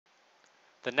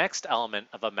The next element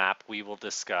of a map we will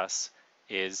discuss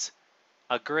is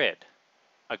a grid.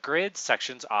 A grid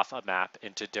sections off a map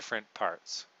into different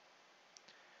parts.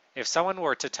 If someone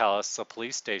were to tell us the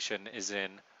police station is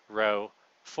in row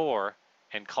 4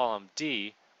 and column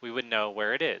D, we would know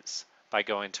where it is by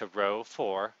going to row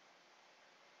 4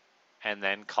 and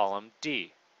then column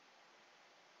D.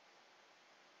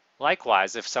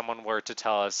 Likewise, if someone were to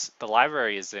tell us the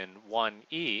library is in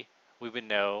 1E, we would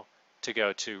know to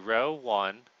go to row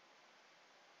 1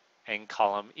 and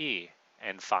column E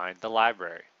and find the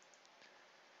library.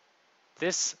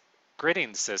 This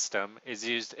gridding system is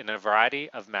used in a variety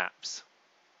of maps.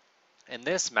 In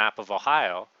this map of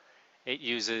Ohio, it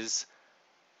uses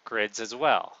grids as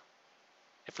well.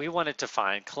 If we wanted to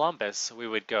find Columbus, we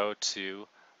would go to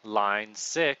line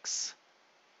 6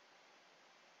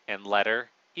 and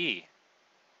letter E.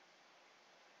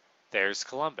 There's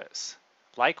Columbus.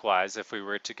 Likewise, if we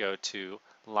were to go to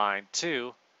line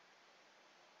 2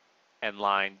 and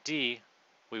line D,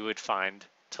 we would find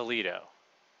Toledo.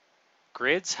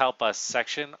 Grids help us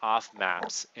section off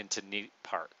maps into neat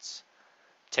parts.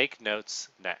 Take notes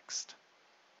next.